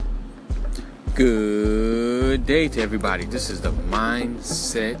Good day to everybody. This is the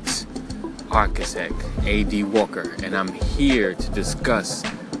Mindset Architect, A.D. Walker, and I'm here to discuss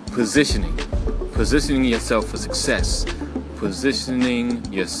positioning yourself for success, positioning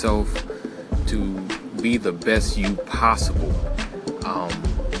yourself to be the best you possible.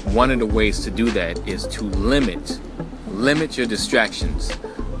 One of the ways to do that is to limit your distractions,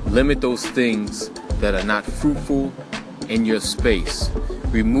 limit those things that are not fruitful in your space.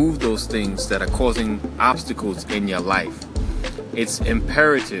 Remove those things that are causing obstacles in your life. It's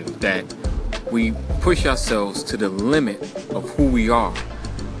imperative that we push ourselves to the limit of who we are,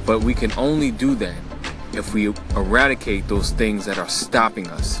 but we can only do that if we eradicate those things that are stopping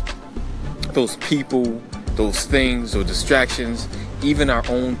us. Those people, those things or distractions, even our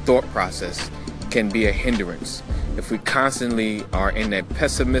own thought process can be a hindrance. If we constantly are in that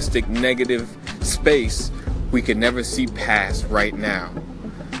pessimistic, negative space, we can never see past right now.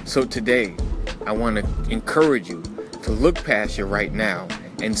 So today, I want to encourage you to look past your right now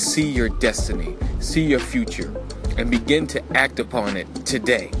and see your destiny, see your future, and begin to act upon it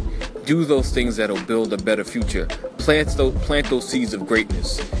today. Do those things that will build a better future. Plant those seeds of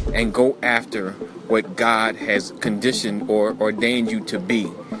greatness and go after what God has conditioned or ordained you to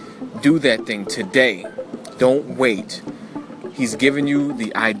be. Do that thing today. Don't wait. He's given you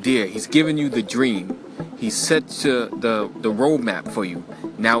the idea. He's given you the dream. He set the roadmap for you.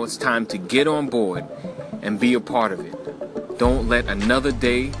 Now it's time to get on board and be a part of it. Don't let another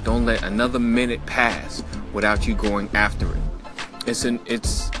day, don't let another minute pass without you going after it. It's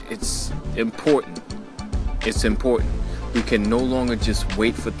important. It's important. We can no longer just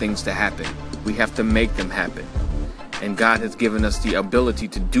wait for things to happen. We have to make them happen. And God has given us the ability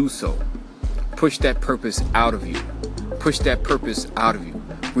to do so. Push that purpose out of you. Push that purpose out of you.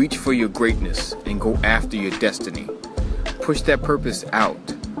 Reach for your greatness and go after your destiny. Push that purpose out.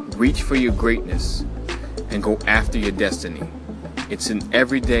 Reach for your greatness and go after your destiny. It's an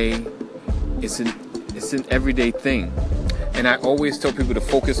everyday thing. And I always tell people to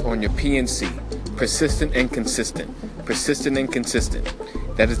focus on your PNC, persistent and consistent. Persistent and consistent.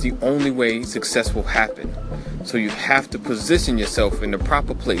 That is the only way success will happen. So you have to position yourself in the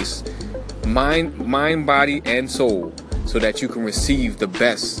proper place, mind, body, and soul, so that you can receive the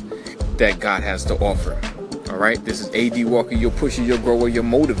best that God has to offer. All right, this is A.D. Walker, your pusher, your grower, your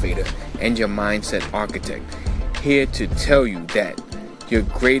motivator, and your mindset architect. Here to tell you that your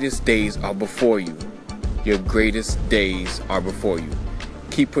greatest days are before you. Your greatest days are before you.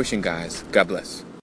 Keep pushing, guys. God bless.